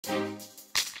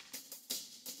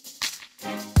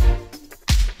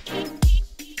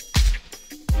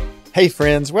Hey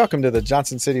friends, welcome to the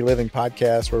Johnson City Living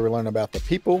Podcast, where we learn about the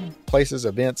people, places,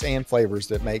 events, and flavors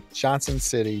that make Johnson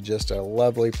City just a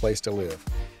lovely place to live.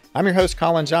 I'm your host,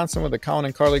 Colin Johnson, with the Colin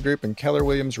and Carly Group and Keller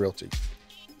Williams Realty.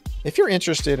 If you're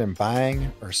interested in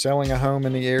buying or selling a home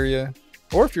in the area,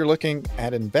 or if you're looking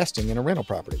at investing in a rental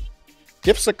property,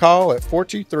 give us a call at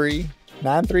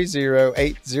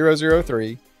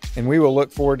 423-930-8003, and we will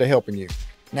look forward to helping you.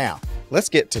 Now, let's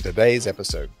get to today's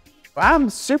episode. I'm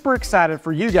super excited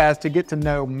for you guys to get to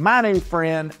know my new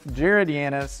friend, Jared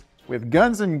Yanis, with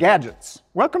Guns and Gadgets.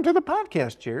 Welcome to the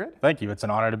podcast, Jared. Thank you. It's an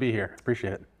honor to be here.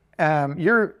 Appreciate it.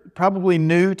 You're probably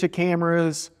new to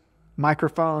cameras,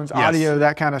 microphones, audio,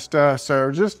 that kind of stuff. So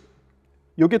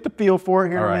you'll get the feel for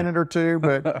it here in a minute or two,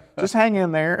 but just hang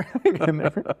in there.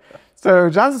 So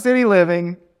Johnson City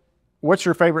Living, what's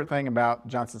your favorite thing about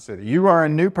Johnson City? You are a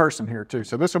new person here too,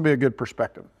 so this will be a good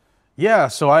perspective. Yeah,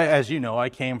 so as you know, I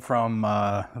came from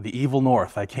the evil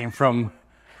north. I came from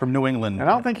New England. And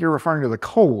I don't think you're referring to the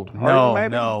cold. No,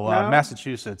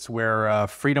 Massachusetts, where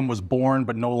freedom was born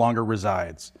but no longer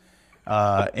resides.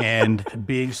 And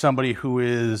being somebody who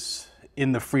is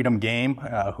in the freedom game,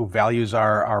 who values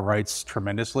our rights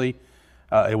tremendously,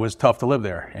 it was tough to live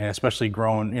there, and especially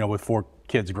growing, with 4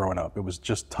 kids growing up. It was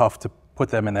just tough to put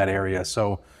them in that area.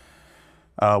 So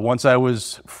once I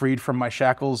was freed from my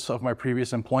shackles of my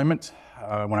previous employment,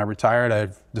 when I retired, I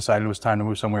decided it was time to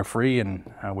move somewhere free, and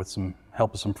with some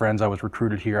help of some friends, I was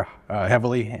recruited here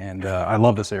heavily, and I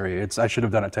love this area. I should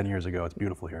have done it 10 years ago. It's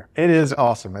beautiful here. It is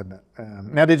awesome, isn't it?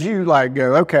 Now, did you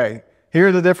go, okay, here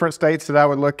are the different states that I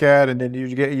would look at, and then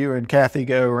you and Kathy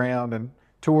go around and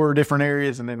tour different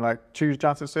areas and then choose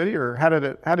Johnson City, or how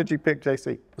did you pick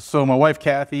JC? So my wife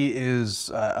Kathy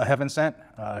is a heaven sent.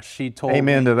 She told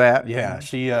Amen me, to that. Yeah,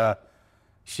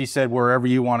 she said wherever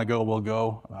you want to go, we'll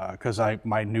go. Because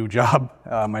my new job,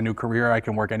 my new career, I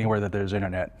can work anywhere that there's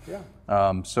internet. Yeah.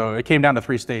 So it came down to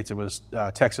 3 states. It was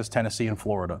Texas, Tennessee, and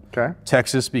Florida. Okay.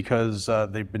 Texas because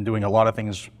they've been doing a lot of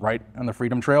things right on the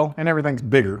Freedom Trail. And everything's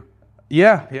bigger.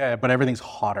 Yeah, but everything's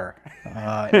hotter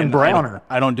and browner.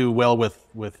 I don't do well with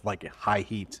high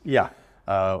heat. Yeah.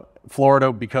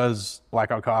 Florida because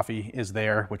Blackout Coffee is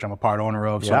there, which I'm a part owner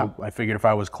of. So I figured if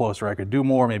I was closer, I could do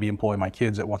more, maybe employ my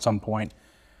kids at some point.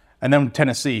 And then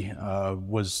Tennessee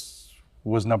was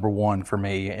number 1 for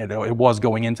me. It was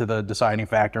going into the deciding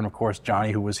factor, and of course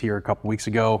Johnny, who was here a couple weeks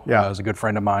ago, is a good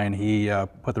friend of mine. He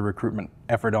put the recruitment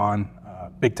effort on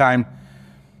big time.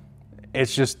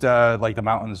 It's just the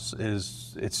mountains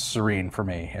it's serene for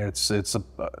me. It's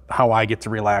how I get to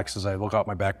relax as I look out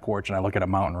my back porch and I look at a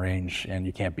mountain range, and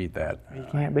you can't beat that. You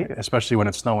can't beat it. Especially when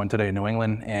it's snowing today in New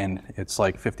England, and it's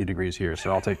like 50 degrees here,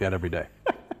 so I'll take that every day.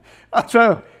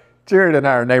 So Jared and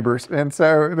I are neighbors, and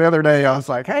so the other day I was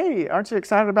like, hey, aren't you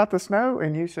excited about the snow?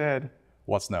 And you said,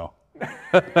 what snow?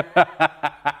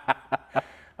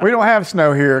 We don't have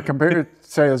snow here compared to,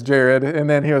 says Jared. And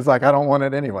then he was like, I don't want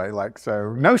it anyway.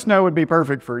 So no snow would be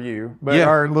perfect for you. But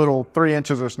our little 3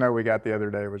 inches of snow we got the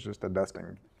other day was just a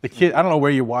dusting. I don't know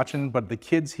where you're watching, but the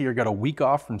kids here got a week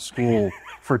off from school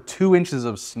for 2 inches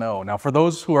of snow. Now, for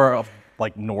those who are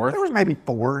north, there was maybe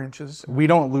 4 inches. We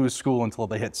don't lose school until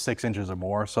they hit 6 inches or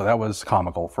more. So that was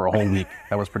comical for a whole week.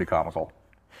 That was pretty comical.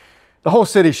 The whole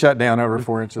city shut down over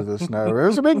 4 inches of snow. It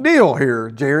was a big deal here,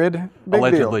 Jared.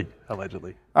 Allegedly.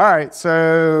 All right,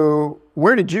 so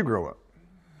where did you grow up?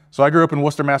 So I grew up in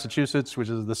Worcester, Massachusetts, which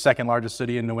is the 2nd largest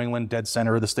city in New England, dead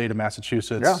center of the state of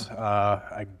Massachusetts. Yeah.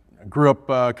 I grew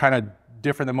up kind of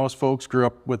different than most folks. Grew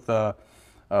up with a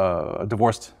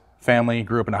divorced family,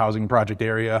 grew up in a housing project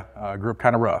area, grew up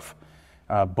kind of rough.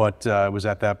 But it was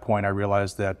at that point I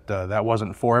realized that that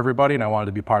wasn't for everybody, and I wanted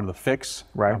to be part of the fix,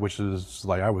 right? Which is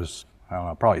I was, I don't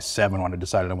know, probably 7 when I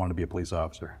decided I wanted to be a police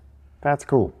officer. That's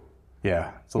cool.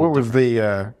 Yeah. What was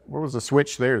the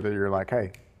switch there that you're like,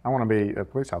 hey, I want to be a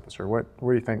police officer? What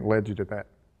do you think led you to that?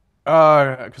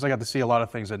 Because I got to see a lot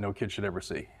of things that no kid should ever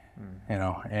see,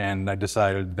 and I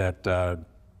decided that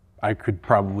I could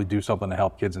probably do something to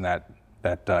help kids in that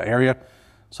area.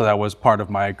 So that was part of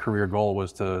my career goal,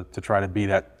 was to try to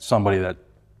be somebody that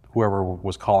whoever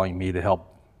was calling me to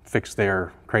help fix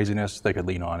their craziness, they could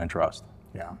lean on and trust.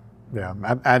 Yeah.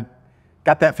 I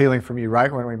got that feeling from you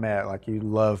right when we met. Like, you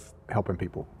love helping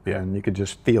people, and you could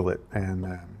just feel it,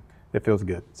 and it feels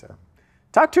good. So,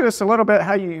 talk to us a little bit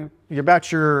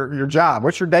about your job.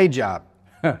 What's your day job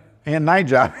and night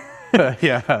job?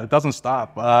 Yeah, it doesn't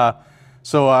stop.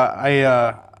 So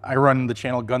I run the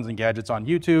channel Guns and Gadgets on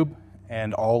YouTube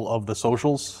and all of the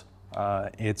socials.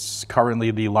 It's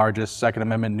currently the largest Second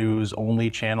Amendment news only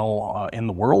channel in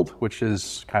the world, which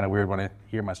is kind of weird when I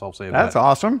hear myself say that. That's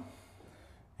awesome.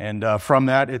 And from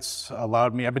that, it's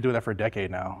allowed me, I've been doing that for a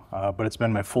decade now, but it's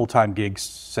been my full-time gig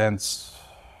since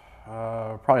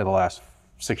probably the last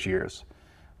 6 years.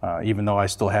 Even though I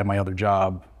still had my other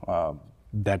job,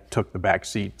 that took the back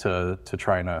seat to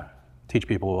trying to teach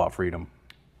people about freedom.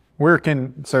 Where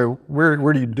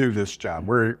do you do this job?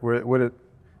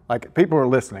 Like people are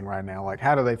listening right now, like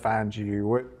how do they find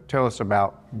you? Tell us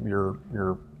about your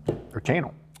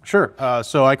channel. Sure.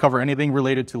 So I cover anything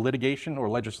related to litigation or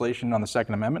legislation on the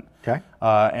Second Amendment. Okay.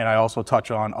 And I also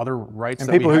touch on other rights.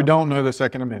 And people who don't know the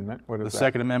Second Amendment, what is that? The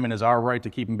Second Amendment is our right to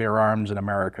keep and bear arms in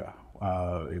America.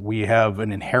 We have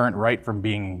an inherent right from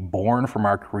being born from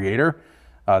our Creator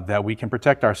that we can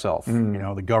protect ourselves. You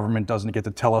know, the government doesn't get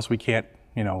to tell us we can't,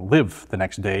 live the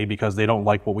next day because they don't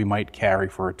like what we might carry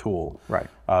for a tool. Right.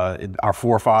 Our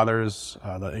forefathers,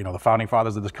 the founding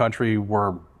fathers of this country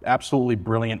were absolutely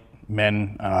brilliant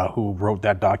men who wrote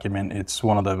that document. It's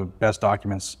one of the best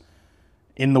documents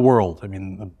in the world. I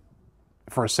mean,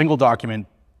 for a single document,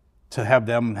 to have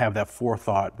them have that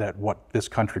forethought that what this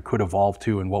country could evolve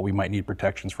to and what we might need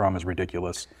protections from is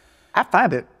ridiculous. I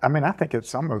think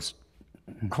it's almost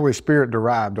Holy Spirit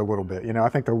derived a little bit. I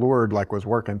think the Lord was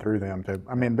working through them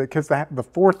because the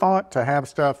forethought to have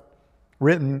stuff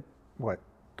written,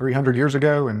 300 years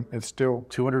ago, and it's still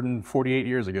 248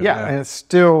 years ago. Yeah, and it's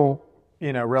still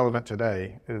relevant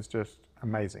today is just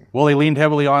amazing. Well, they leaned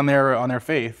heavily on their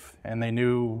faith, and they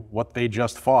knew what they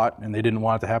just fought, and they didn't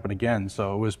want it to happen again.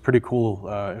 So it was pretty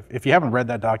cool. If you haven't read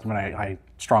that document, I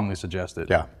strongly suggest it.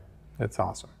 Yeah, it's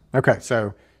awesome. Okay,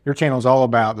 so your channel is all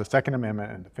about the Second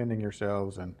Amendment and defending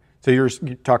yourselves, and so you're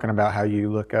talking about how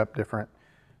you look up different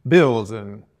bills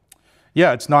and.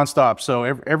 Yeah, it's nonstop. So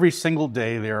every single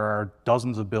day there are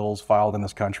dozens of bills filed in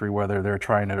this country, whether they're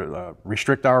trying to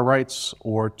restrict our rights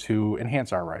or to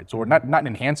enhance our rights, or not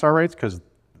enhance our rights because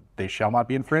they shall not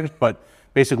be infringed, but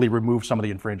basically remove some of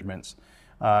the infringements.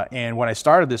 And when I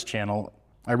started this channel,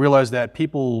 I realized that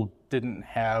people didn't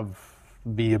have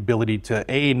the ability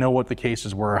to know what the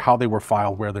cases were, how they were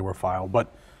filed, where they were filed.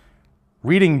 But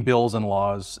reading bills and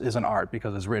laws is an art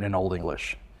because it's written in Old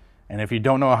English. And if you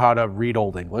don't know how to read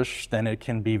Old English, then it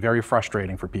can be very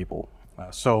frustrating for people.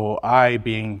 So I,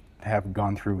 have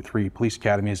gone through 3 police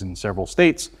academies in several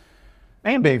states.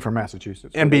 And being from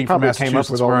Massachusetts. And being from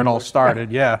Massachusetts, where it all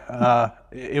started, yeah.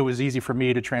 It was easy for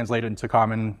me to translate it into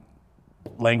common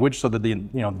language so that the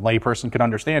layperson could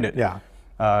understand it. Yeah.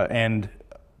 And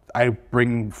I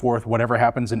bring forth whatever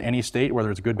happens in any state, whether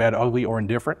it's good, bad, ugly, or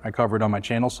indifferent. I cover it on my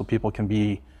channel so people can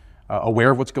be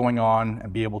aware of what's going on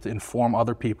and be able to inform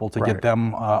other people to get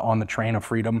them on the train of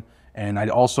freedom. And I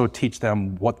also teach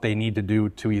them what they need to do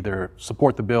to either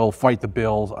support the bill, fight the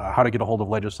bill, how to get a hold of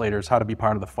legislators, how to be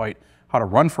part of the fight, how to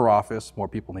run for office. More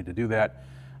people need to do that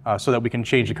so that we can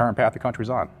change the current path the country's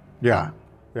on. Yeah,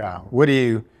 yeah.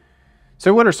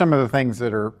 So what are some of the things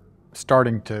that are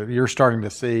you're starting to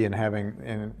see and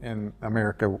having in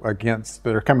America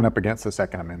that are coming up against the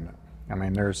Second Amendment? I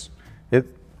mean,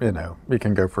 we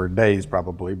can go for days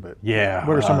probably, but yeah.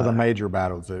 What are some of the major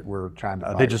battles that we're trying to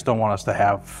fight? They just don't want us to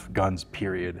have guns,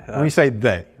 period. When you say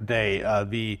they,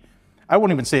 I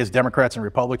wouldn't even say it's Democrats and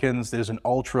Republicans. There's an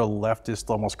ultra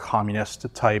leftist, almost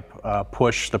communist type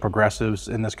push, the progressives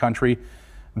in this country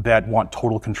that want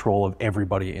total control of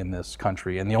everybody in this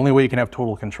country. And the only way you can have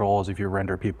total control is if you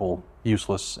render people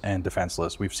useless and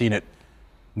defenseless. We've seen it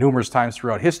numerous times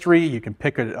throughout history. You can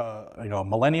pick a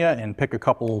millennia and pick a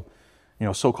couple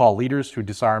so-called leaders who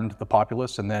disarmed the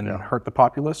populace and then hurt the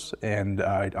populace. And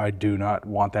I do not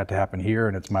want that to happen here,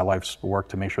 and it's my life's work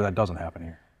to make sure that doesn't happen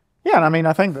here. Yeah, and I mean,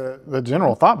 I think the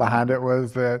general thought behind it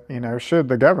was that, should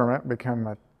the government become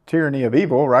a tyranny of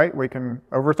evil, right, we can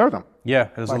overthrow them. Yeah.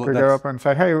 We go up and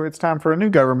say, hey, it's time for a new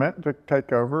government to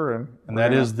take over. And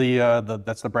that is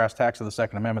that's the brass tacks of the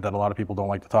Second Amendment that a lot of people don't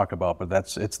like to talk about, but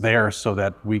it's there so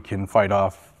that we can fight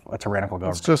off a tyrannical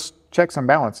government. It's just checks and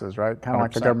balances, right? Kind of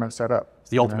like the government set up. It's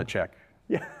the ultimate check.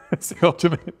 Yeah, it's the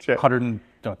ultimate check.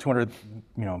 200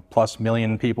 plus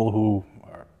million people who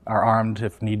are armed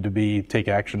if need to be, take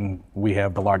action. We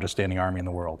have the largest standing army in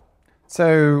the world.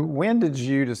 So when did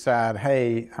you decide,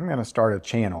 hey, I'm going to start a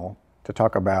channel to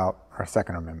talk about our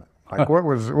Second Amendment? Like what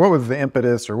was the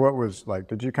impetus, or what was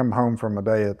did you come home from a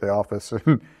day at the office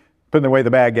and putting away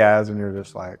the bad guys and you're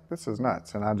just like, this is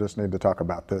nuts and I just need to talk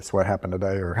about this, what happened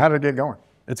today, or how did it get going?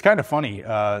 It's kind of funny.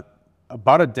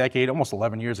 About a decade, almost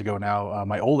 11 years ago now,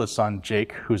 my oldest son,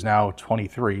 Jake, who's now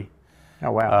 23.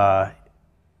 Oh, wow.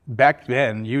 Back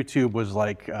then, YouTube was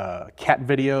like cat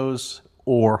videos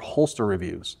or holster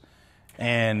reviews.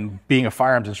 And being a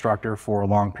firearms instructor for a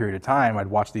long period of time, I'd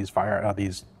watch these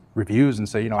reviews and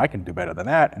say, I can do better than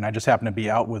that. And I just happened to be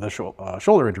out with a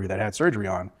shoulder injury that I had surgery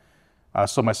on.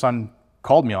 So my son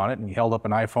called me on it, and he held up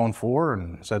an iPhone 4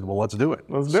 and said, well, let's do it.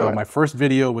 So my first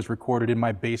video was recorded in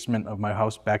my basement of my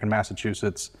house back in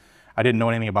Massachusetts. I didn't know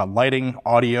anything about lighting,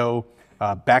 audio,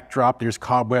 backdrop. There's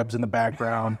cobwebs in the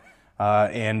background.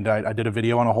 And I did a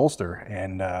video on a holster,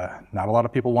 and not a lot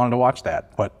of people wanted to watch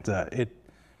that, but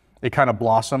it kind of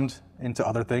blossomed into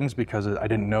other things because I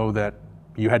didn't know that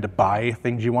you had to buy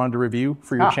things you wanted to review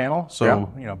for your channel.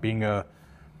 So, being a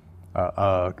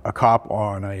cop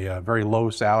on a very low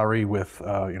salary with,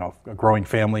 a growing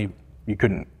family, I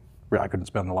couldn't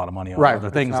spend a lot of money on other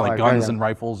things like guns and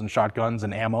rifles and shotguns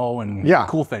and ammo and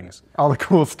cool things. All the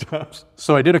cool stuff.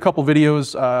 So I did a couple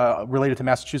videos related to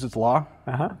Massachusetts law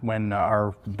when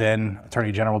our then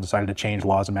Attorney General decided to change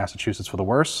laws in Massachusetts for the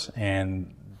worse,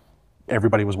 and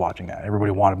everybody was watching that.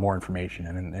 Everybody wanted more information,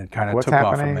 and it kind of took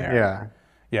off from there.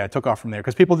 Yeah, it took off from there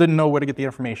because people didn't know where to get the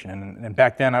information. And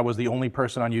back then, I was the only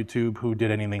person on YouTube who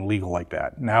did anything legal like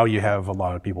that. Now you have a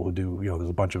lot of people who do, there's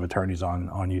a bunch of attorneys on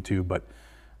YouTube, but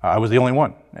I was the only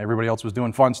one. Everybody else was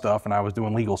doing fun stuff, and I was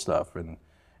doing legal stuff. And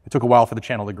it took a while for the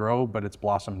channel to grow, but it's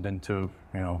blossomed into,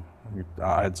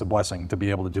 it's a blessing to be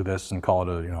able to do this and call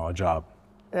it a job.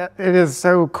 It is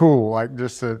so cool, like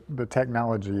just the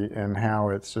technology and how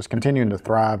it's just continuing to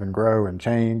thrive and grow and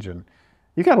change. And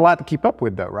you got a lot to keep up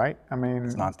with, though, right? I mean,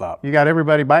 it's nonstop. You got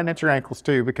everybody biting at your ankles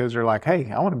too because they're like, "Hey,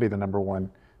 I want to be the number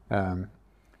one." Yeah,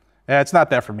 it's not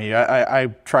that for me. I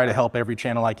try to help every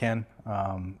channel I can.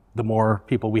 The more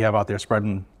people we have out there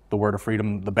spreading the word of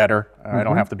freedom, the better. I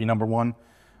don't have to be number one,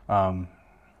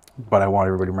 but I want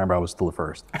everybody to remember I was still the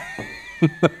first.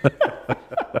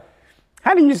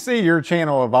 How do you see your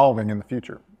channel evolving in the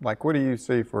future? Like, what do you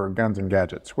see for guns and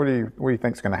gadgets? What do you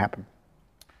think is going to happen?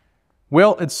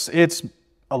 Well, it's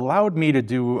allowed me to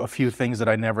do a few things that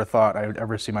I never thought I would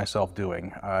ever see myself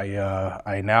doing.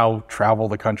 I now travel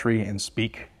the country and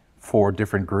speak for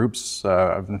different groups.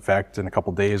 In fact, in a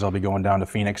couple days, I'll be going down to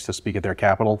Phoenix to speak at their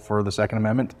Capitol for the Second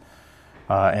Amendment.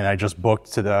 And I just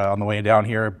booked on the way down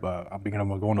here. I'm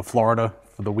going to Florida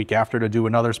for the week after to do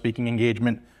another speaking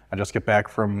engagement. I just get back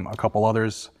from a couple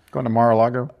others. Going to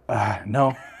Mar-a-Lago?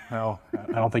 No, I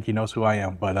don't think he knows who I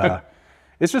am. But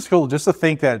it's just cool just to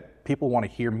think that people want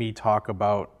to hear me talk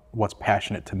about what's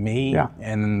passionate to me,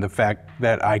 and the fact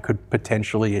that I could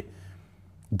potentially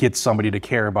get somebody to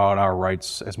care about our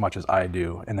rights as much as I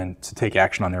do, and then to take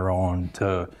action on their own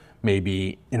to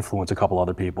maybe influence a couple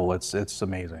other people. It's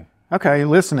amazing. Okay,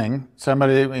 listening,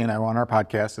 somebody on our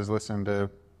podcast is listening to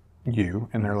you,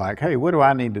 and they're like, "Hey, what do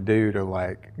I need to do to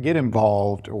like get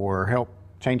involved or help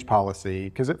change policy?"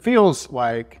 Because it feels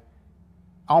like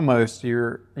almost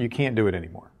you can't do it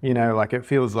anymore. Like it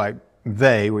feels like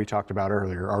we talked about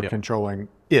earlier are controlling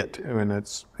it, and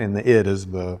the it is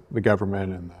the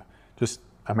government and just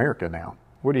America now.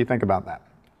 What do you think about that?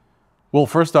 Well,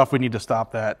 first off, we need to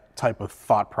stop that type of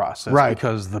thought process, right?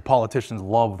 Because the politicians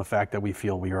love the fact that we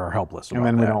feel we are helpless. And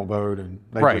then we don't vote, and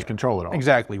they just control it all.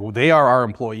 Exactly. Well, they are our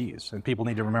employees, and people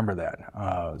need to remember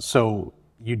that. So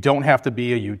you don't have to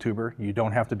be a YouTuber. You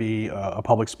don't have to be a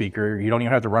public speaker. You don't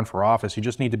even have to run for office. You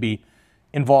just need to be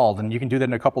involved, and you can do that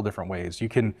in a couple different ways. You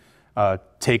can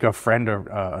take a friend or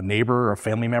a neighbor or a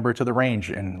family member to the range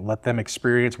and let them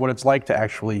experience what it's like to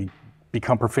actually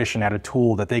become proficient at a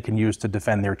tool that they can use to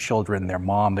defend their children, their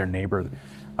mom, their neighbor,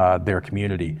 their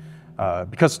community.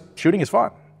 Because shooting is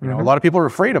fun. A lot of people are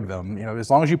afraid of them. As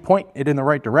long as you point it in the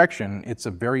right direction, it's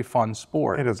a very fun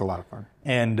sport. It is a lot of fun.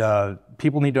 And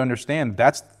people need to understand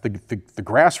that's the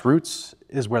grassroots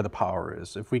is where the power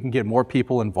is. If we can get more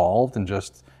people involved and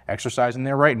just exercising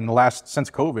their right, since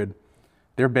COVID,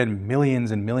 there have been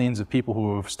millions and millions of people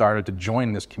who have started to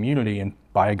join this community and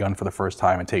buy a gun for the first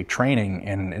time and take training,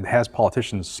 and it has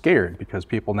politicians scared because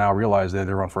people now realize they're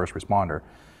their own first responder.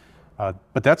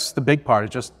 But that's the big part,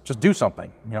 is just do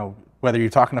something. Whether you're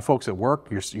talking to folks at work,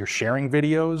 you're sharing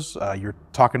videos, you're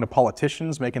talking to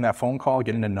politicians, making that phone call,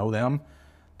 getting to know them.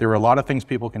 There are a lot of things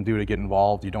people can do to get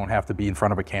involved. You don't have to be in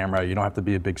front of a camera. You don't have to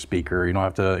be a big speaker. You don't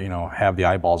have to, have the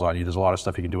eyeballs on you. There's a lot of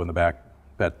stuff you can do in the back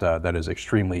that is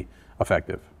extremely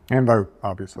effective. And vote,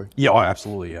 obviously. Yeah,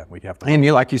 absolutely. Yeah, we have to. And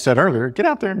like you said earlier, get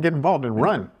out there and get involved and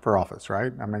run for office,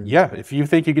 right? I mean, yeah. If you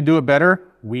think you can do it better,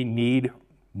 we need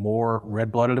more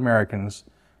red-blooded Americans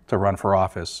to run for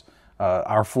office.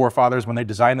 Our forefathers, when they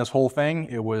designed this whole thing,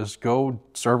 it was go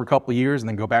serve a couple of years and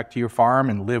then go back to your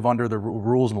farm and live under the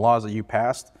rules and laws that you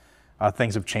passed.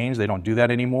 Things have changed. They don't do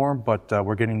that anymore, but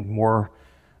we're getting more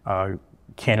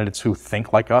candidates who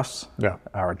think like us,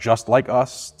 are just like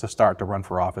us, to start to run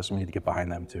for office. We need to get behind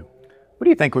them too. What do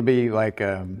you think would be like,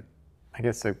 how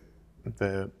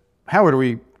would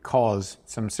we cause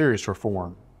some serious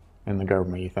reform in the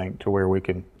government, you think, to where we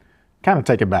can kind of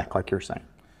take it back, like you're saying?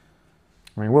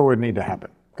 I mean, what would need to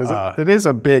happen? Because it is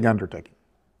a big undertaking.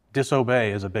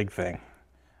 Disobey is a big thing.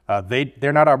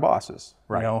 They're not our bosses.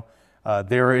 Right. You know,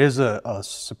 there is a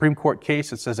Supreme Court case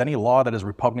that says any law that is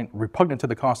repugnant to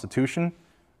the Constitution,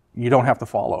 you don't have to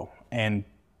follow. And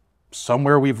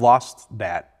somewhere we've lost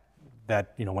that,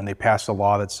 you know, when they pass a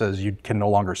law that says you can no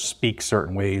longer speak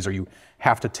certain ways, or you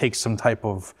have to take some type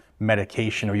of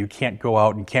medication, or you can't go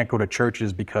out and can't go to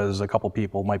churches because a couple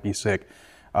people might be sick.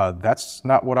 That's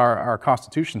not what our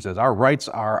Constitution says. Our rights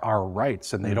are our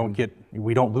rights, and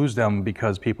we don't lose them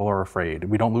because people are afraid.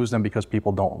 We don't lose them because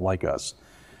people don't like us.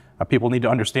 People need to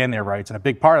understand their rights, and a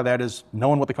big part of that is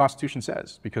knowing what the Constitution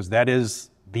says, because that is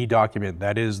the document,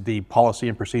 that is the policy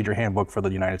and procedure handbook for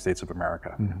the United States of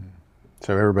America. Mm-hmm.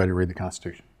 So everybody read the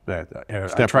Constitution.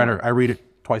 I read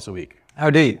it twice a week. Oh,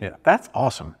 do you? Yeah. That's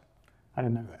awesome. I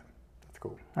didn't know that. That's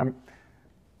cool.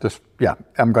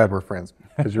 I'm glad we're friends,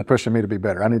 because you're pushing me to be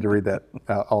better. I need to read that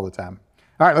all the time.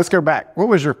 All right, let's go back. What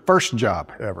was your first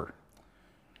job ever?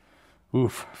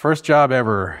 Oof. First job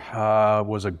ever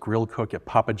was a grill cook at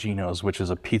Papa Gino's, which is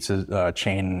a pizza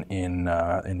chain in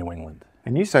New England.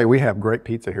 And you say we have great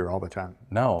pizza here all the time.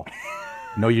 No,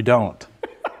 you don't.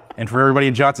 And for everybody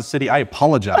in Johnson City, I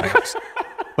apologize,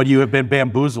 but you have been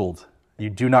bamboozled. You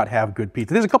do not have good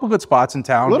pizza. There's a couple good spots in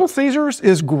town. Little Caesars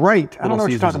is great. I don't know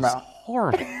what you're talking about.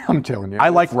 Horrible. I'm telling you. I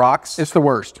like Rock's. It's the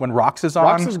worst. When Rock's is on.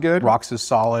 Rock's is good. Rock's is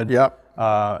solid.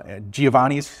 Yep.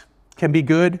 Giovanni's can be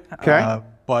good. Okay.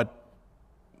 But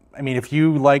I mean, if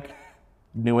you like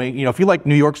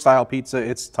New York style pizza,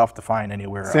 it's tough to find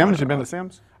anywhere. Sims, you been to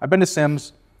Sims? I've been to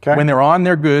Sims. Okay. When they're on,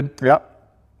 they're good. Yep.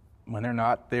 When they're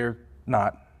not, they're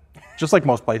not. Just like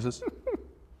most places.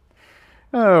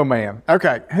 Oh man.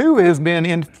 Okay. Who has been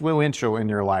influential in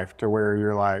your life to where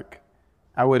you're like,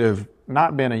 I would have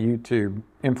not been a YouTube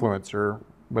influencer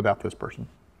without this person?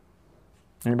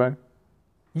 Anybody?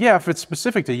 Yeah, if it's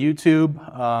specific to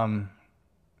YouTube,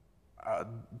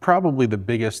 probably the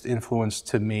biggest influence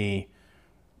to me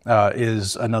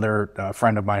is another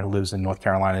friend of mine who lives in North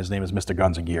Carolina. His name is Mr.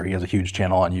 Guns and Gear. He has a huge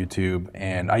channel on YouTube,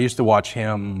 and I used to watch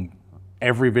him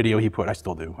every video he put. I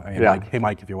still do. I mean, like, hey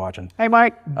Mike, if you're watching. Hey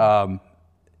Mike.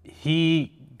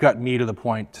 He got me to the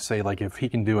point to say, like, if he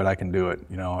can do it, I can do it.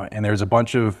 You know, and there's a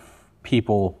bunch of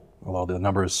people, although the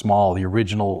number is small, the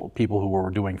original people who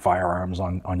were doing firearms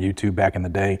on YouTube back in the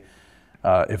day.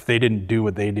 If they didn't do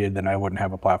what they did, then I wouldn't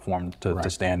have a platform to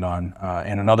stand on.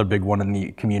 And another big one in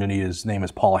the community, his name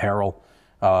is Paul Harrell.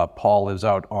 Paul lives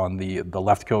out on the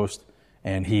left coast,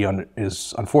 and he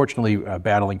is unfortunately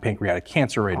battling pancreatic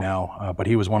cancer right now, but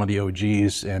he was one of the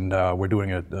OGs, and we're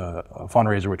doing a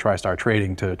fundraiser with TriStar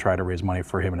Trading to try to raise money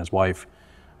for him and his wife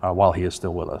while he is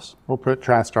still with us. We'll put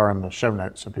TriStar in the show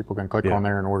notes so people can click on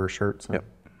there and order shirts and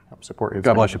help support his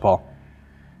God bless you, Paul.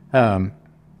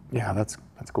 Yeah, that's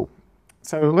cool.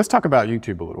 So let's talk about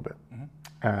YouTube a little bit.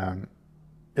 Mm-hmm.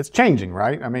 It's changing,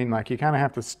 right? I mean, like, you kind of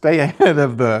have to stay ahead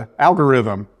of the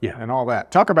algorithm and all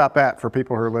that. Talk about that for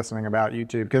people who are listening about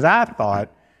YouTube, because I thought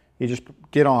you just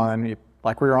get on,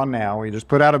 like we're on now, you just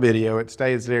put out a video, it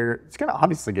stays there. It's going to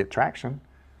obviously get traction,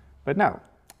 but no.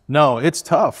 No, it's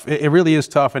tough. It really is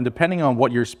tough, and depending on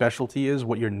what your specialty is,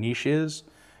 what your niche is,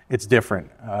 it's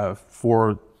different.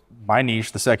 For my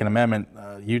niche, the Second Amendment,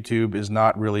 YouTube is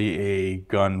not really a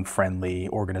gun-friendly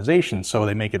organization, so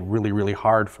they make it really, really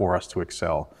hard for us to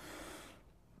excel.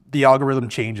 The algorithm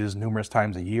changes numerous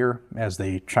times a year as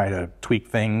they try to tweak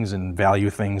things and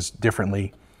value things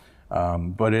differently.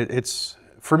 But it's,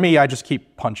 for me, I just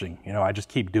keep punching. You know, I just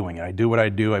keep doing it. I do what I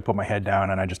do, I put my head down,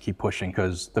 and I just keep pushing,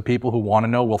 because the people who want to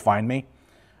know will find me,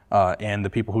 and the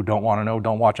people who don't want to know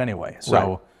don't watch anyway.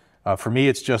 So for me,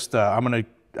 it's just, I'm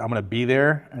gonna be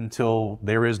there until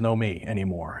there is no me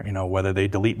anymore. You know, whether they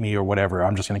delete me or whatever,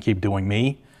 I'm just gonna keep doing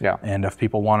me. Yeah. And if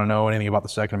people want to know anything about the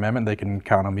Second Amendment, they can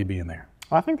count on me being there.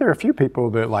 Well, I think there are a few people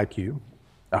that like you.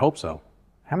 I hope so.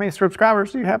 How many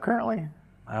subscribers do you have currently?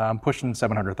 I'm pushing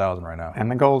 700,000 right now.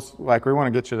 And the goal's, like, we want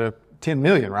to get you to 10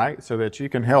 million, right? So that you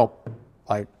can help,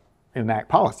 like, enact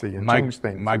policy and change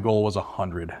things. My goal was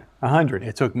 100. 100.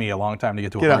 It took me a long time to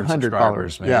get to 100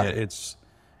 subscribers. followers. Yeah.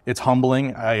 It's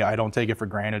humbling. I don't take it for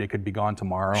granted. It could be gone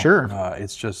tomorrow. Sure.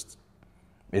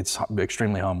 It's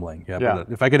extremely humbling. Yeah.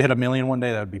 But if I could hit 1 million one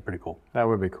day, that would be pretty cool. That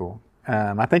would be cool.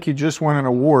 I think you just won an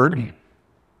award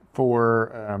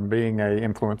for being an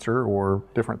influencer or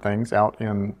different things out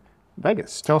in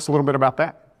Vegas. Tell us a little bit about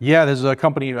that. Yeah, there's a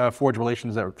company, Forge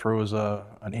Relations, that throws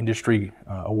an industry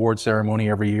award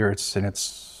ceremony every year. It's in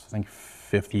its, I think,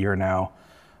 5th year now.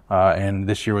 And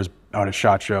this year was out at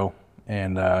SHOT Show.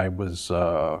 And I was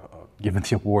given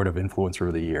the award of Influencer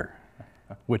of the Year,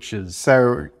 which is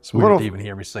so it's weird to even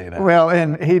hear me say that. Well,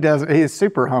 and he's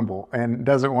super humble and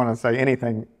doesn't want to say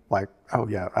anything like, oh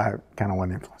yeah, I kind of won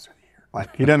Influencer of the Year.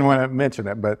 Like he doesn't want to mention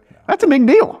it, but that's a big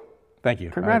deal. Thank you.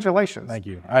 Congratulations. Thank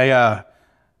you.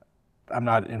 I'm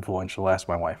not influential, ask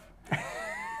my wife.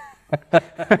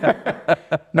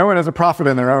 No one is a prophet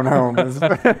in their own home is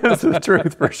the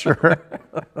truth for sure.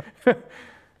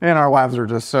 And our wives are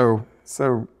just so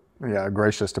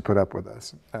gracious to put up with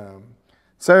us.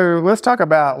 So let's talk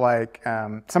about like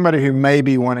somebody who may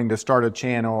be wanting to start a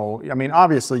channel. I mean,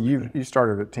 obviously you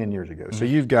started it 10 years ago, so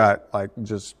you've got like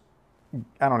just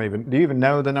do you even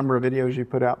know the number of videos you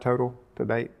put out total to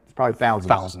date? It's probably thousands.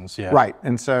 Thousands, yeah. Right,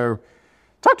 and so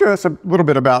talk to us a little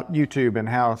bit about YouTube and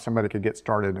how somebody could get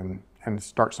started and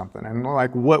start something, and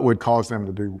like what would cause them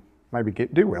to do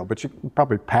well, but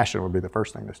probably passion would be the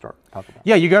first thing to start talking about.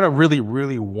 Yeah, you got to really,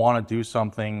 really want to do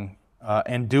something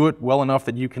and do it well enough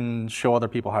that you can show other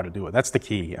people how to do it. That's the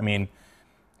key. I mean,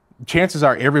 chances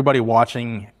are everybody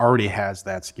watching already has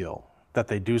that skill, that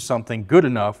they do something good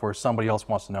enough where somebody else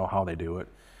wants to know how they do it.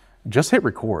 Just hit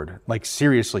record. Like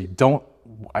seriously, you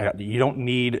don't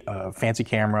need a fancy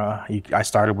camera. I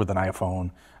started with an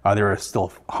iPhone. There are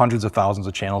still hundreds of thousands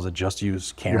of channels that just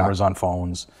use cameras on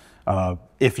phones.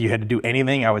 If you had to do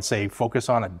anything, I would say focus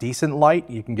on a decent light.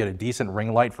 You can get a decent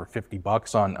ring light for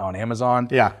 $50 on Amazon.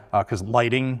 Yeah. Because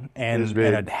lighting and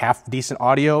a half decent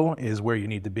audio is where you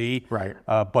need to be. Right.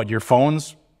 But your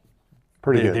phones,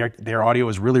 pretty good. Their audio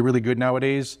is really, really good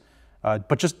nowadays.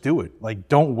 But just do it. Like,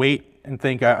 don't wait and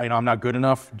think, I'm not good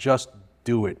enough. Just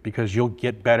do it, because you'll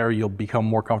get better. You'll become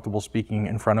more comfortable speaking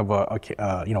in front of a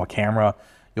camera.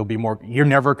 You're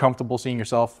never comfortable seeing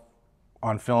yourself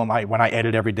on film. When I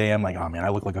edit every day, I'm like, oh man, I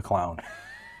look like a clown.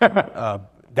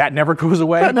 That never goes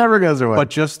away. That never goes away. But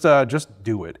just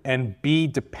do it and be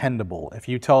dependable. If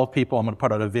you tell people I'm going to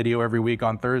put out a video every week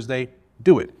on Thursday,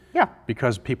 do it. Yeah.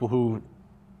 Because people who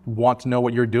want to know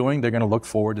what you're doing, they're going to look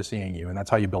forward to seeing you, and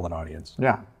that's how you build an audience.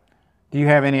 Yeah. Do you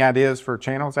have any ideas for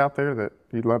channels out there that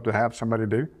you'd love to have somebody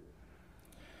do?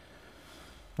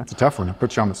 That's a tough one to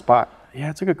put you on the spot. Yeah,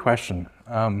 it's a good question.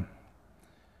 I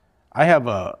have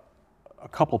a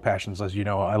couple passions, as you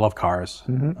know. I love cars.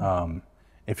 Mm-hmm.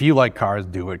 If you like cars,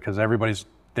 do it, because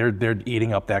they're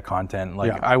eating up that content.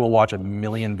 Like, I will watch a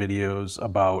million videos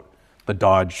about the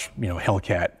Dodge,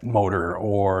 Hellcat motor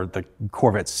or the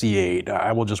Corvette C8.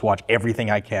 I will just watch everything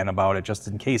I can about it, just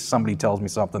in case somebody tells me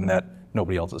something that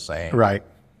nobody else is saying. Right.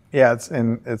 Yeah,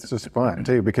 it's just fun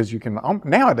too, because you can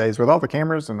nowadays with all the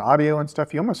cameras and audio and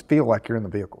stuff, you almost feel like you're in the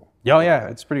vehicle. Yeah,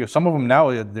 it's pretty good. Some of them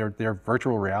now they're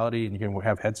virtual reality, and you can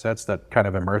have headsets that kind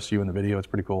of immerse you in the video. It's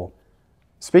pretty cool.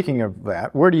 Speaking of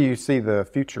that, where do you see the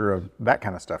future of that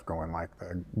kind of stuff going, like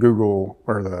the Google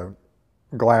or the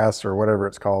Glass or whatever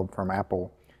it's called from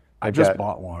Apple? I just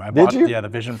bought one. Did you? Yeah, the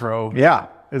Vision Pro. Yeah.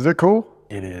 Is it cool?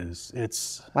 It is.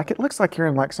 It's like, it looks like you're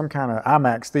in like some kind of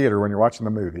IMAX theater when you're watching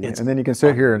the movie, and then you can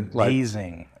sit here and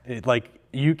amazing.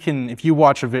 You can, if you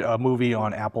watch a movie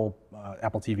on Apple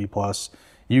TV Plus,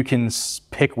 you can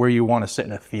pick where you want to sit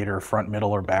in a theater, front,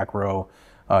 middle, or back row.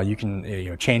 You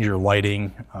can change your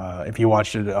lighting. If you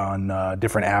watch it on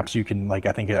different apps, you can,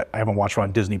 I think I haven't watched it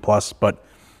on Disney Plus, but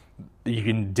you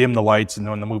can dim the lights, and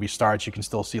when the movie starts, you can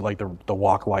still see the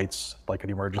walk lights, like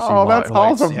an emergency light. Oh, that's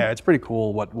awesome! Yeah, it's pretty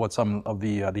cool what some of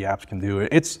the apps can do.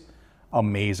 It's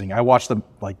amazing. I watched the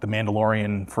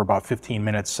Mandalorian for about 15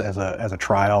 minutes as a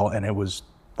trial, and it was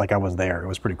like I was there. It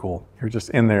was pretty cool. You're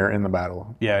just in there in the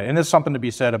battle. Yeah, and there's something to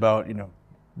be said about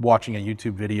watching a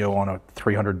YouTube video on a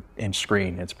 300-inch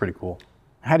screen. It's pretty cool.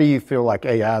 How do you feel like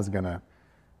AI is going to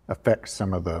affect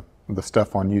some of the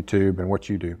stuff on YouTube and what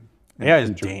you do? AI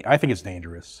I think it's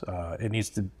dangerous.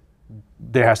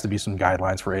 There has to be some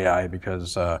guidelines for AI,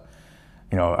 because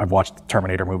I've watched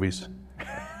Terminator movies.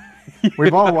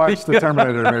 We've all watched the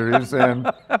Terminator movies,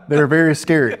 and they're very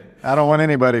scary. I don't want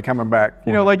anybody coming back.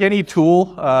 Like any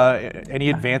tool,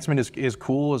 any advancement is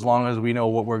cool as long as we know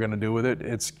what we're going to do with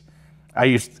it.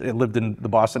 I lived in the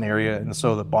Boston area, and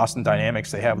so the Boston Dynamics,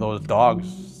 they have those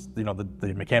dogs,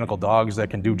 the mechanical dogs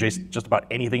that can do just about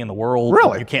anything in the world.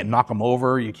 Really? You can't knock them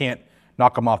over. You can't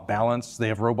knock them off balance. They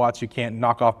have robots you can't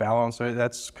knock off balance. So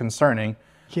that's concerning.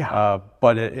 Yeah.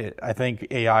 But I think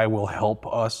AI will help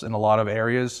us in a lot of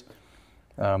areas.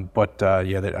 I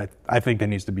think there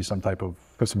needs to be some type of...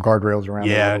 Put some guardrails around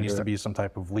it. Yeah, there needs to be some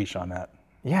type of leash on that.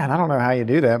 Yeah, and I don't know how you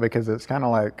do that, because it's kind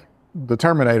of like the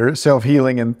Terminator, it's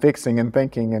self-healing and fixing and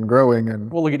thinking and growing.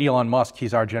 And well, look at Elon Musk.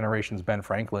 He's our generation's Ben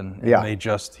Franklin. And yeah. He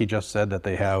just said that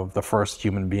they have the first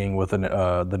human being with the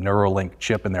Neuralink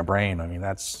chip in their brain. I mean,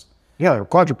 that's... Yeah, they're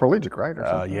quadriplegic, right? Or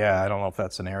something. Yeah, I don't know if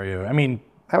that's an area. I mean,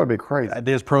 That would be crazy.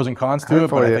 There's pros and cons to it,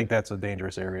 but I think that's a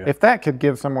dangerous area. If that could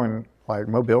give someone like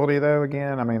mobility though,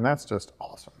 again, I mean, that's just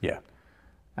awesome. Yeah.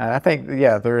 I think,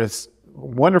 yeah, there is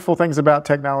wonderful things about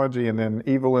technology and then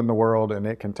evil in the world, and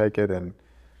it can take it and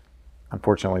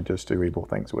unfortunately just do evil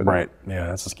things with it. Right. Yeah,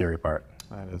 that's the scary part.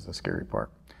 That is the scary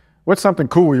part. What's something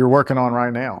cool you're working on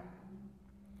right now?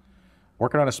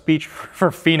 Working on a speech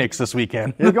for Phoenix this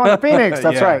weekend. You're going to Phoenix,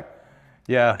 that's Yeah. right.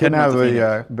 Yeah. Getting out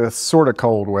of the sort of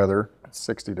cold weather. It's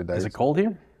 60 today. Is it cold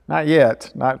here? Not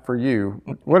yet, not for you.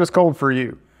 What is cold for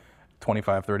you?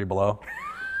 25, 30 below.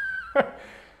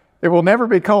 It will never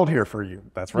be cold here for you.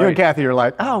 That's You and right. Kathy are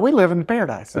like, oh, we live in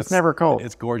paradise. It's never cold.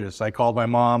 It's gorgeous. I called my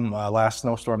mom last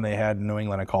snowstorm they had in New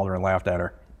England. I called her and laughed at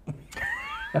her.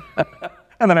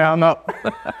 And then I hung up.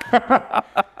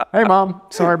 Hey, Mom,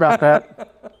 sorry about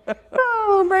that.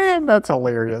 Oh, man, that's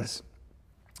hilarious.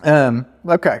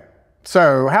 Okay,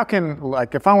 so how can,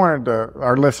 like, if I wanted to,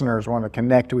 our listeners want to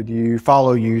connect with you,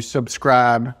 follow you,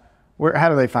 subscribe, how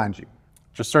do they find you?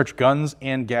 Just search Guns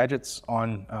and Gadgets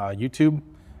on YouTube.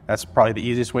 That's probably the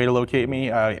easiest way to locate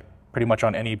me. Pretty much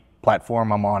on any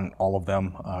platform, I'm on all of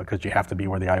them because you have to be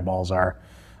where the eyeballs are.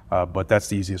 But that's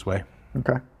the easiest way.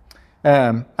 Okay.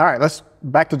 All right, let's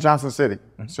back to Johnson City.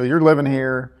 So you're living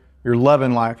here, you're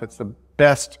loving life. It's the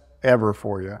best ever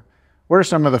for you. What are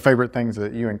some of the favorite things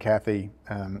that you and Kathy,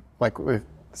 like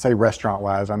say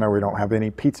restaurant-wise? I know we don't have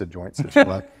any pizza joints that you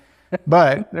like,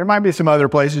 but there might be some other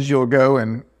places you'll go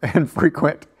and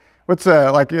frequent. What's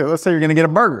like? Let's say you're going to get a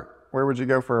burger. Where would you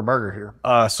go for a burger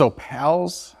here? So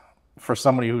Pals, for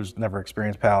somebody who's never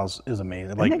experienced Pals, is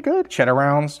amazing. Isn't it good? Cheddar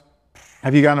rounds.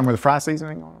 Have you gotten them with fry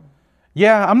seasoning on them?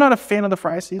 Yeah, I'm not a fan of the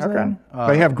fry seasoning.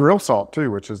 Okay. They have grill salt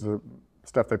too, which is the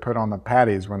stuff they put on the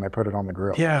patties when they put it on the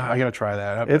grill. Yeah, I gotta try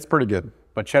that. It's pretty good.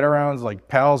 But cheddar rounds, like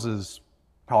Pals is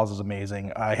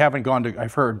amazing. I haven't gone to.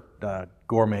 I've heard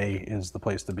Gourmet is the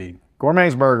place to be.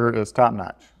 Gourmet's burger is top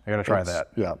notch. I gotta try that.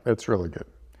 Yeah, it's really good.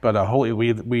 But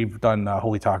we've done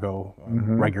Holy Taco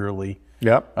regularly.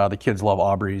 Yep. The kids love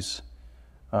Aubrey's.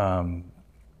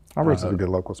 Aubrey's is a good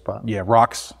local spot. Yeah,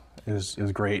 Rocks is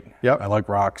great. Yep. I like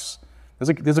Rocks.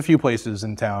 There's a few places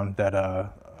in town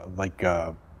that like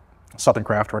Southern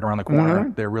Craft right around the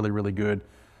corner. They're really, really good.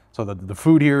 So the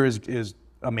food here is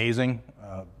amazing.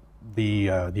 The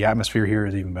atmosphere here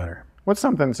is even better. What's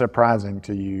something surprising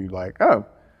to you? Like, oh,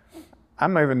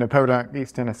 I'm moving to Podunk,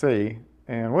 East Tennessee,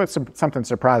 and what's something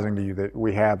surprising to you that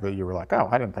we have that you were like, oh,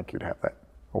 I didn't think you'd have that,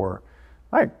 or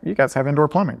like, you guys have indoor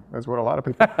plumbing. That's what a lot of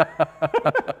people.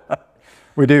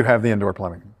 We do have the indoor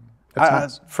plumbing.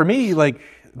 Nice. For me, like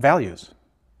values.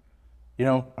 You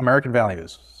know, American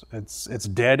values. It's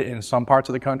dead in some parts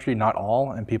of the country, not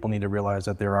all, and people need to realize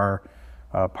that there are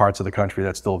parts of the country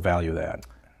that still value that.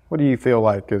 What do you feel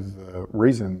like is the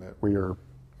reason that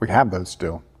we have those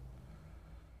still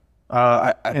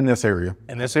in this area?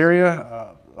 In this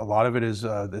area, a lot of it is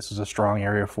this is a strong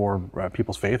area for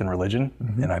people's faith and religion,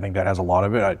 and I think that has a lot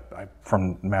of it. I'm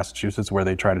from Massachusetts, where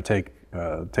they try to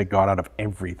take God out of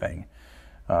everything.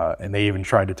 And they even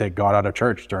tried to take God out of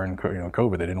church during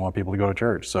COVID. They didn't want people to go to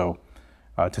church. So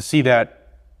to see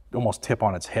that almost tip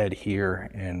on its head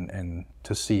here and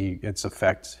to see its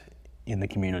effect in the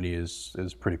community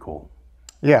is pretty cool.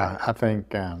 Yeah, I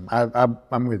think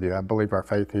I'm with you. I believe our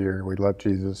faith here. We love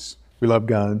Jesus. We love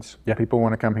guns. Yeah. People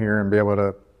want to come here and be able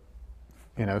to,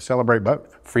 celebrate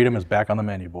both. Freedom is back on the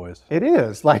menu, boys. It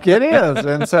is, like it is.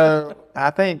 And so I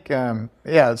think,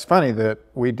 it's funny that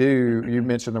you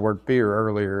mentioned the word fear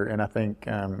earlier, and I think,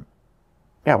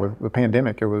 with the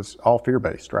pandemic, it was all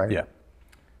fear-based, right? Yeah.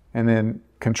 And then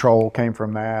control came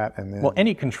from that, and then... Well,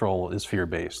 any control is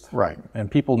fear-based. Right. And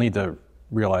people need to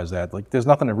realize that. Like, there's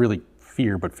nothing to really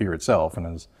fear but fear itself,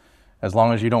 and as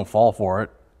long as you don't fall for it,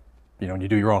 you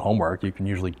do your own homework, you can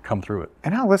usually come through it.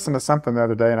 And I listened to something the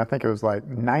other day, and I think it was like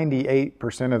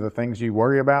 98% of the things you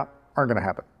worry about aren't going to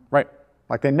happen. Right.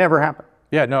 Like they never happen.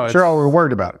 Yeah, no. Sure, we're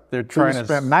worried about it. They're trying to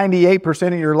spend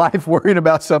 98% of your life worrying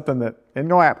about something that isn't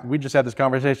going to happen. We just had this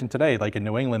conversation today. Like in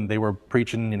New England, they were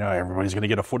preaching, everybody's going to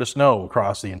get a foot of snow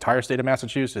across the entire state of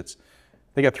Massachusetts.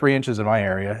 They got 3 inches in my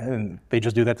area, and they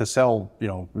just do that to sell,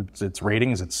 it's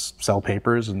ratings, it's sell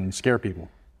papers and scare people.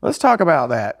 Let's talk about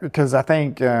that, because I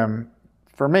think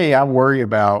for me, I worry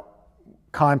about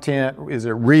content. Is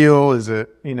it real? Is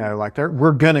it,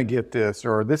 we're going to get this,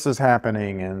 or this is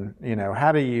happening, and,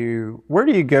 where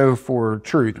do you go for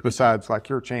truth besides like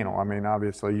your channel? I mean,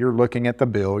 obviously you're looking at the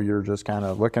bill, you're just kind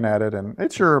of looking at it, and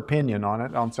it's your opinion on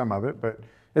it, on some of it, but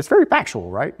it's very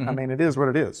factual, right? I mean, it is what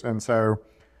it is. And so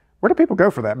where do people go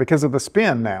for that? Because of the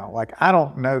spin now. Like, I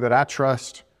don't know that I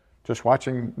trust just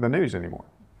watching the news anymore.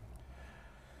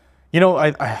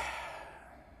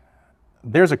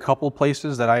 There's a couple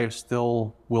places that I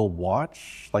still will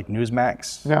watch, like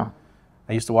Newsmax. Yeah.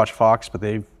 I used to watch Fox, but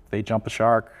they jumped the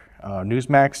shark.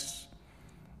 Newsmax,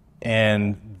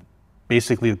 and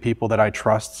basically the people that I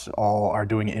trust all are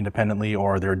doing it independently,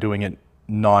 or they're doing it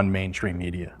non-mainstream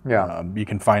media. Yeah. You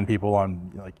can find people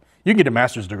on, like, you can get a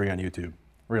master's degree on YouTube,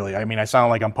 really. I mean, I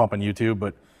sound like I'm pumping YouTube,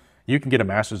 but you can get a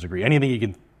master's degree. Anything you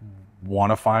can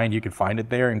want to find, you can find it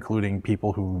there, including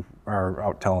people who are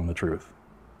out telling the truth.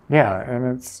 Yeah,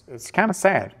 and it's kind of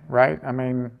sad, right? I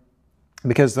mean,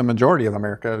 because the majority of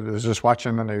America is just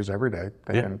watching the news every day,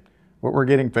 thinking what we're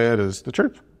getting fed is the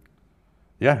truth.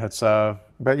 Yeah, that's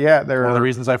but yeah, there one of the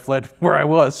reasons I fled where I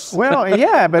was. Well,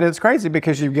 yeah, but it's crazy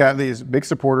because you've got these big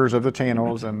supporters of the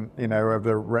channels and of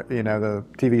the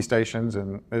TV stations,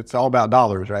 and it's all about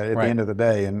dollars, right? At the end of the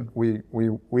day, and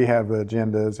we have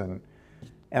agendas, and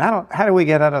how do we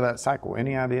get out of that cycle?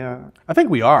 Any idea? I think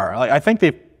we are. I think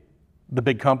the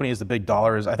big companies, the big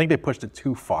dollars, I think they pushed it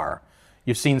too far.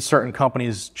 You've seen certain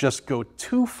companies just go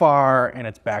too far and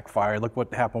it's backfired. Look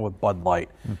what happened with Bud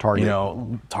Light. Target.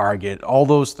 Target, all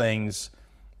those things,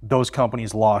 those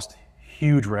companies lost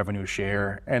huge revenue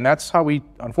share. And that's how we,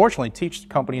 unfortunately, teach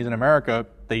companies in America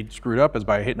they screwed up, is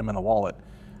by hitting them in the wallet.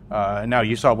 And now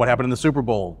you saw what happened in the Super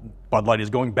Bowl. Bud Light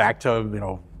is going back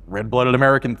to, red-blooded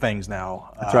American things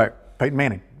now. That's right. Peyton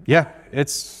Manning. Yeah, it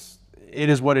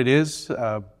is what it is.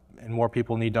 And more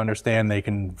people need to understand they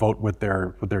can vote with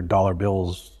their dollar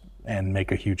bills and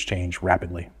make a huge change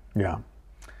rapidly. Yeah.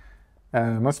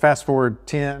 Let's fast forward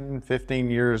 10,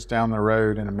 15 years down the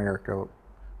road in America.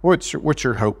 What's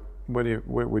your hope? What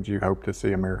would you hope to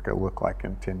see America look like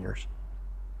in 10 years?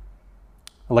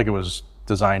 Like it was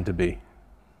designed to be.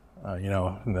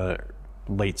 In the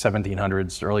late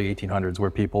 1700s, early 1800s,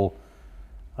 where people,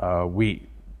 in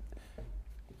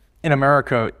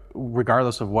America,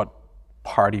 regardless of what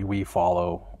party we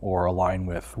follow or align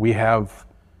with, we have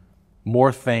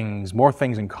more things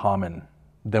in common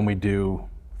than we do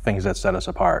things that set us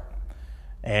apart.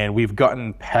 And we've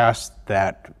gotten past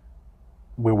that,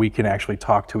 where we can actually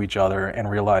talk to each other and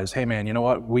realize, hey man, you know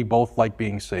what? We both like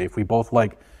being safe. We both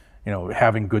like,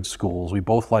 having good schools. We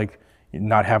both like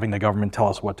not having the government tell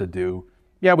us what to do.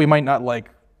 Yeah, we might not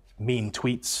like mean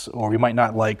tweets, or we might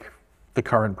not like the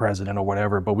current president or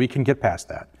whatever, but we can get past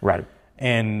that. Right.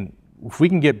 And if we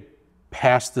can get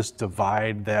past this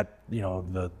divide that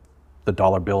the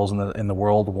dollar bills in the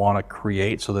world want to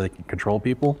create so that they can control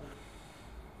people,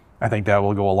 I think that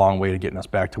will go a long way to getting us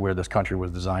back to where this country was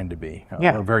designed to be.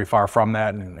 We're very far from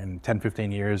that in 10,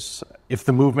 15 years. If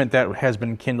the movement that has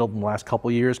been kindled in the last couple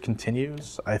of years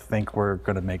continues, I think we're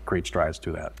going to make great strides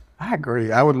to that. I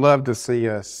agree. I would love to see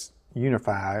us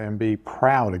unify and be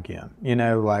proud again.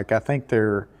 I think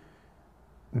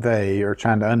they are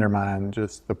trying to undermine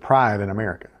just the pride in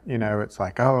America. It's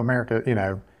like, oh, America,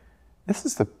 this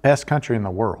is the best country in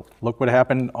the world. Look what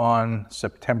happened on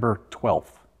September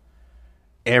 12th.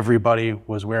 Everybody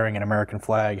was wearing an American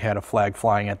flag, had a flag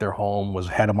flying at their home,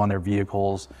 had them on their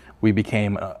vehicles. We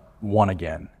became one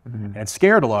again. Mm-hmm. And it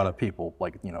scared a lot of people,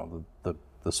 like, the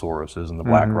Soroses and the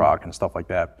BlackRock and stuff like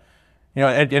that.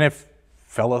 And it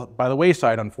fell by the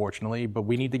wayside, unfortunately, but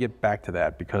we need to get back to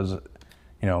that because,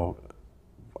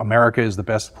 America is the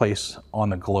best place on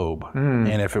the globe.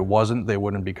 And if it wasn't, they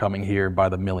wouldn't be coming here by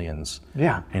the millions.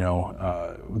 Yeah.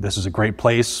 This is a great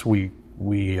place. We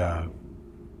are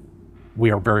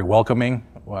very welcoming.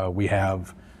 We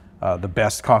have the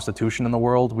best constitution in the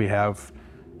world. We have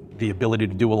the ability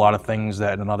to do a lot of things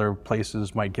that in other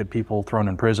places might get people thrown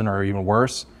in prison or even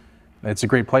worse. It's a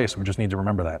great place. We just need to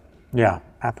remember that. Yeah,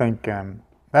 I think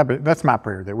that's my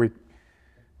prayer, that we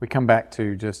come back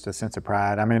to just a sense of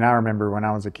pride. I mean, I remember when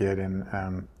I was a kid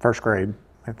in first grade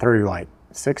through like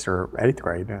 6th or 8th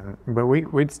grade, but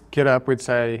we'd get up, we'd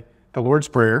say the Lord's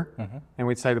Prayer, and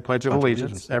we'd say the Pledge of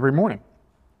Allegiance every morning.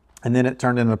 And then it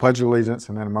turned into the Pledge of Allegiance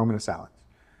and then a moment of silence.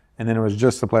 And then it was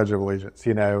just the Pledge of Allegiance,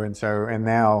 and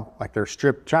now like they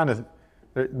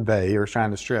are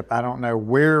trying to strip. I don't know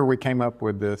where we came up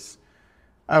with this.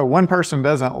 Oh, one person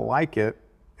doesn't like it,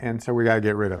 and so we got to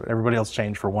get rid of it. Everybody else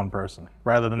changed for one person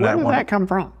rather than Where did that come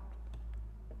from?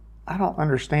 I don't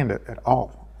understand it at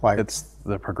all. Like, it's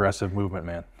the progressive movement,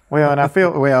 man. And I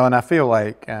feel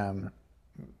like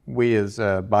we as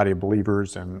a body of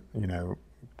believers and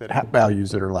that have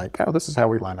values that are like, oh, this is how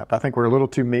we line up. I think we're a little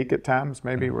too meek at times.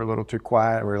 Maybe we're a little too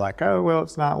quiet. We're like, oh, well,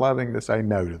 it's not loving to say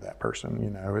no to that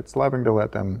person. It's loving to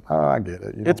let them, oh, I get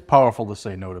it. It's powerful to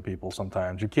say no to people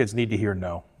sometimes. Your kids need to hear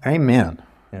no. Amen.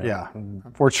 Yeah.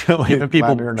 Unfortunately, giving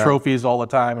people trophies all the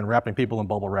time and wrapping people in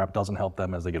bubble wrap doesn't help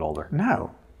them as they get older. No.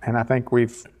 And I think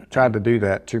we've tried to do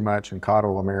that too much and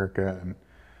coddle America. And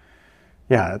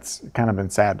yeah, it's kind of been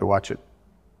sad to watch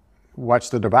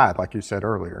the divide, like you said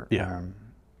earlier. Yeah.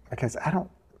 Because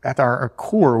at our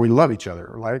core, we love each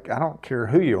other. Like, I don't care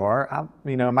who you are.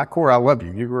 My core, I love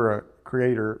you. You were a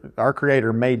creator. Our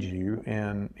creator made you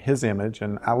in his image,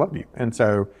 and I love you. And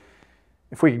so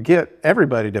if we could get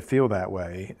everybody to feel that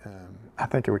way, I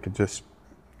think we could just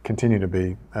continue to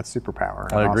be that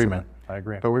superpower. I agree, man. I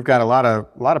agree. But we've got a lot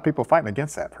of people fighting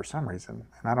against that for some reason,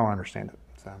 and I don't understand it.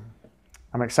 So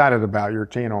I'm excited about your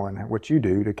channel and what you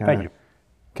do to kind of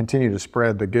continue to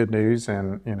spread the good news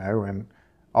and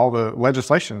all the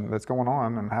legislation that's going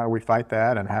on, and how do we fight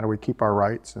that, and how do we keep our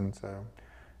rights. And so,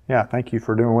 yeah, thank you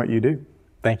for doing what you do.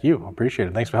 Thank you. I appreciate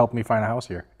it. Thanks for helping me find a house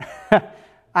here.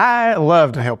 I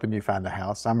loved helping you find a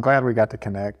house. I'm glad we got to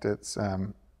connect. It's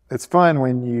fun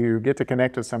when you get to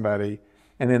connect with somebody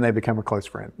and then they become a close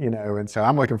friend, and so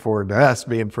I'm looking forward to us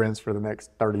being friends for the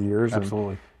next 30 years.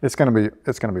 Absolutely. It's going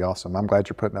to be awesome. I'm glad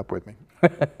you're putting up with me.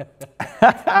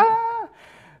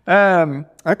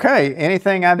 Okay.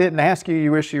 Anything I didn't ask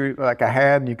you wish I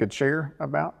had and you could share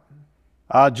about?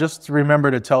 Just remember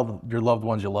to tell your loved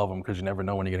ones you love them, because you never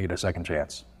know when you're going to get a second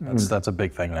chance. That's a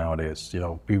big thing nowadays.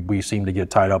 We seem to get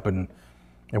tied up in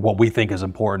what we think is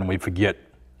important, and we forget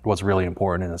what's really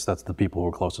important, and that's the people who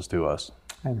are closest to us.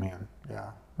 Amen. Yeah.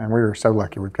 And we are so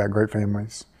lucky. We've got great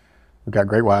families. We've got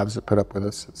great wives that put up with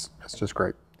us. It's just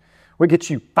great. We get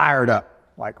you fired up,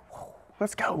 like,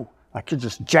 let's go. Like, you're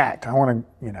just jacked. I want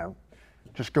to,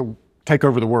 just go take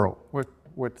over the world.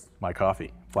 What's my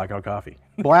coffee? Blackout Coffee.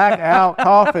 Blackout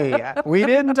Coffee. We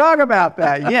didn't talk about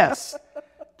that. Yes.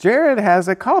 Jared has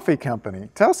a coffee company.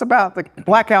 Tell us about the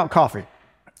Blackout Coffee.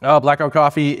 Blackout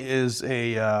Coffee is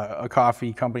a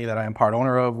coffee company that I am part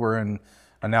owner of. We're in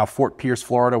now Fort Pierce,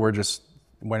 Florida. We're just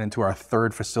went into our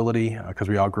third facility because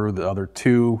we outgrew the other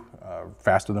two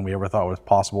faster than we ever thought was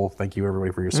possible. Thank you,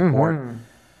 everybody, for your support.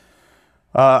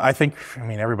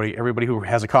 Everybody who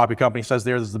has a coffee company says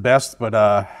theirs is the best, but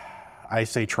I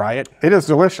say try it. It is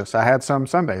delicious. I had some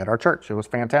Sunday at our church. It was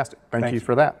fantastic. Thank you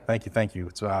for that. Thank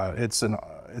you.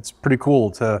 It's pretty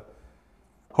cool to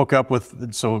hook up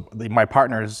with. So my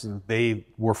partners, they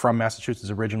were from Massachusetts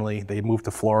originally. They moved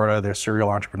to Florida. They're serial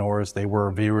entrepreneurs. They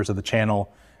were viewers of the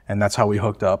channel, and that's how we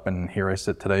hooked up. And here I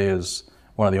sit today as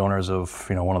one of the owners of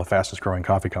one of the fastest growing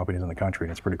coffee companies in the country,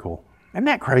 and it's pretty cool. Isn't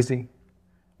that crazy?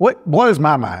 What blows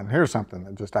my mind, here's something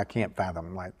that I can't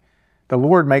fathom. Like, the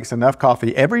Lord makes enough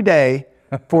coffee every day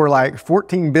for like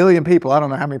 14 billion people. I don't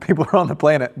know how many people are on the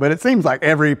planet, but it seems like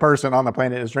every person on the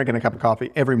planet is drinking a cup of coffee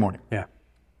every morning. Yeah.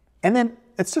 And then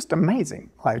it's just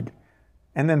amazing. Like,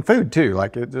 and then food too.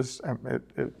 Like,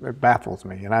 it baffles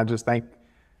me. And I just think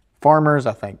farmers,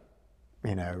 I think,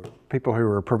 people who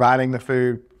are providing the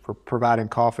food, for providing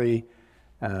coffee,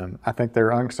 I think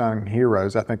they're unsung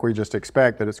heroes. I think we just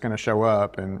expect that it's going to show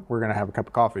up and we're going to have a cup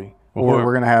of coffee. Or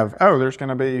we're going to have, there's going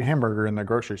to be a hamburger in the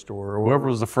grocery store. Or whoever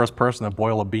was the first person to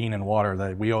boil a bean in water,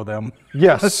 that we owe them.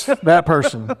 Yes, that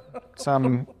person.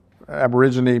 Some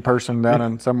Aborigine person down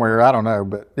in somewhere, I don't know.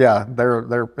 But yeah,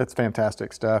 it's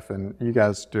fantastic stuff, and you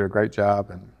guys do a great job.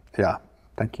 And yeah,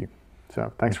 thank you.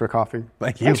 So thanks for coffee.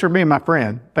 Thank you. Thanks for being my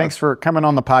friend. Thanks for coming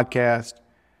on the podcast.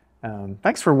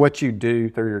 Thanks for what you do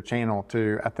through your channel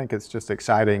too. I think it's just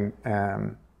exciting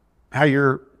how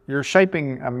you're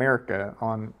shaping America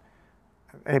on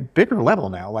a bigger level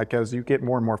now. Like, as you get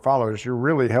more and more followers, you're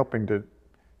really helping to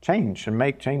change and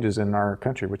make changes in our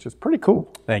country, which is pretty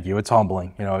cool. Thank you. It's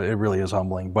humbling. It really is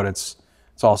humbling, but it's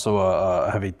also a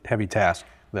heavy task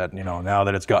that, now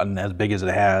that it's gotten as big as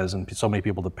it has and so many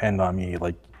people depend on me,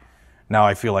 like, now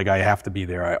I feel like I have to be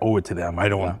there. I owe it to them. I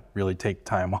don't really take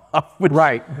time off.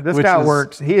 Right. This guy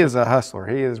works. He is a hustler.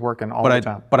 He is working all the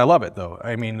time. But I love it, though.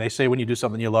 I mean, they say when you do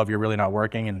something you love, you're really not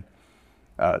working. And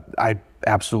I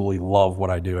absolutely love what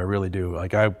I do. I really do.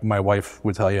 Like, my wife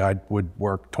would tell you I would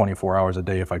work 24 hours a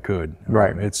day if I could.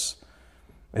 Right. It's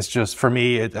just, for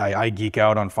me, I geek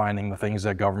out on finding the things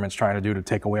that government's trying to do to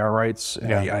take away our rights.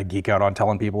 And I geek out on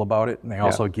telling people about it. And I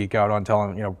also geek out on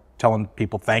telling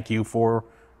people thank you for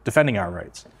defending our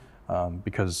rights,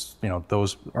 because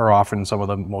those are often some of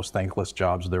the most thankless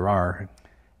jobs there are.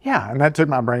 Yeah, and that took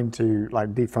my brain to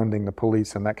like defunding the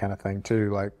police and that kind of thing too.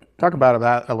 Like, talk about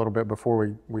that a little bit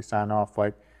before we sign off.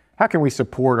 Like, how can we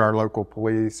support our local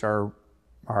police, our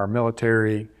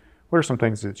military? What are some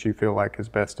things that you feel like is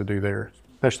best to do there,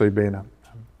 especially being a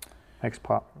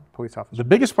ex-police officer? The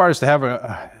biggest part is to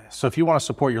have so if you want to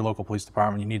support your local police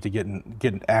department, you need to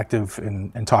get active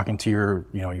in talking to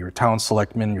your town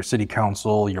selectman, your city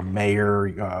council, your mayor,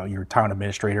 your town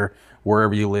administrator,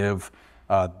 wherever you live.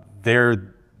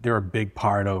 They're a big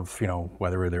part of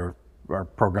whether there are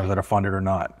programs that are funded or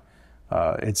not.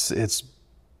 It's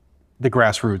the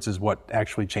grassroots is what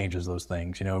actually changes those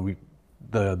things. You know,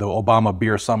 the Obama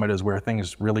Beer Summit is where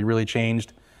things really, really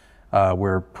changed.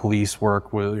 Where police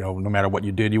work with, you know, no matter what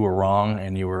you did, you were wrong,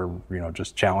 and you were, you know,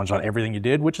 just challenged on everything you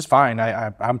did, which is fine.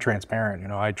 I'm transparent. You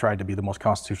know, I tried to be the most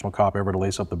constitutional cop ever to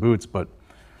lace up the boots, but,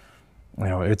 you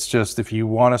know, it's just, if you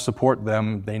want to support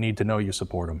them, they need to know you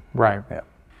support them. Right. Yeah.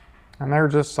 And they're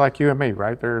just like you and me,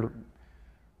 right? They're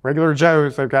regular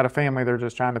Joes. They've got a family they're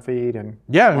just trying to feed, and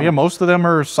most of them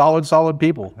are solid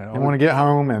people. You know? They want to get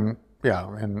home, and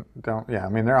I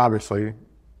mean, there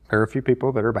are a few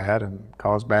people that are bad and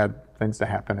cause bad things to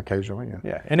happen occasionally.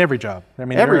 Yeah, in every job. I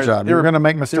mean, every job. You're going to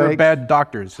make mistakes. There are bad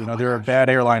doctors. You know, there are bad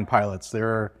airline pilots. There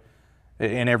are,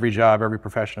 in every job, every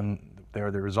profession,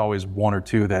 there is always one or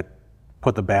two that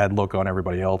put the bad look on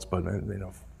everybody else. But, you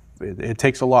know, it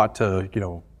takes a lot to, you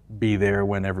know, be there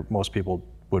when most people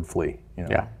would flee. You know?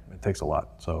 Yeah. It takes a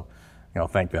lot. So, you know,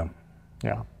 thank them.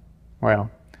 Yeah. Well,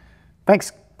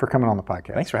 thanks for coming on the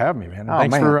podcast. Thanks for having me, man. Oh,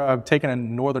 thanks man. for taking a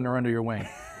northerner under your wing.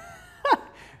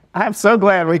 I'm so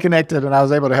glad we connected and I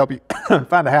was able to help you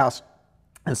find a house.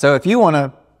 And so if you want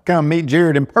to come meet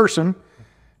Jared in person,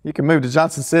 you can move to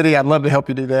Johnson City. I'd love to help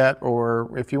you do that.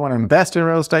 Or if you want to invest in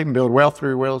real estate and build wealth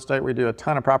through real estate, we do a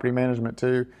ton of property management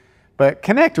too. But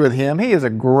connect with him. He is a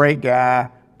great guy.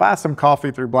 Buy some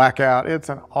coffee through Blackout. It's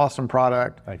an awesome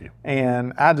product. Thank you.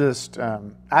 And I just,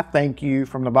 I thank you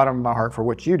from the bottom of my heart for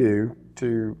what you do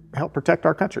to help protect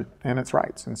our country and its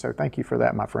rights. And so thank you for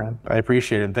that, my friend. I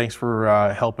appreciate it. And thanks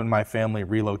for helping my family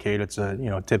relocate. It's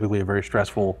typically a very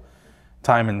stressful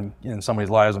time in somebody's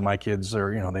lives, and my kids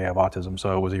are, they have autism,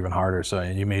 so it was even harder. So,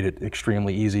 and you made it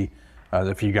extremely easy.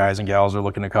 If you guys and gals are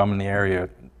looking to come in the area,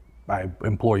 I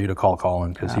implore you to call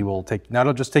Colin, because he will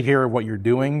not just take care of what you're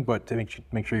doing, but to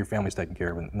make sure your family's taken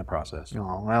care of in the process.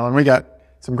 Oh, well, and we got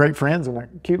some great friends and a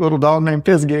cute little dog named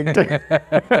Fizzgig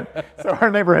too. So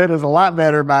our neighborhood is a lot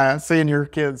better by seeing your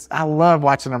kids. I love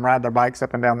watching them ride their bikes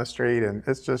up and down the street, and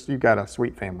it's just, you've got a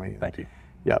sweet family. Thank you.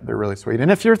 Yeah, they're really sweet.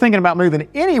 And if you're thinking about moving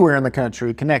anywhere in the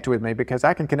country, connect with me, because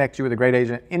I can connect you with a great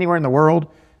agent anywhere in the world.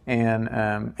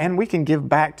 And we can give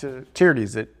back to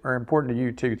charities that are important to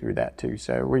you too through that too.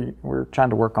 So we're trying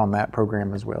to work on that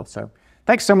program as well. So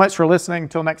thanks so much for listening.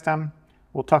 Until next time,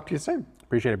 we'll talk to you soon.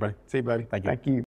 Appreciate it, buddy. See you, buddy. Thank you. Thank you.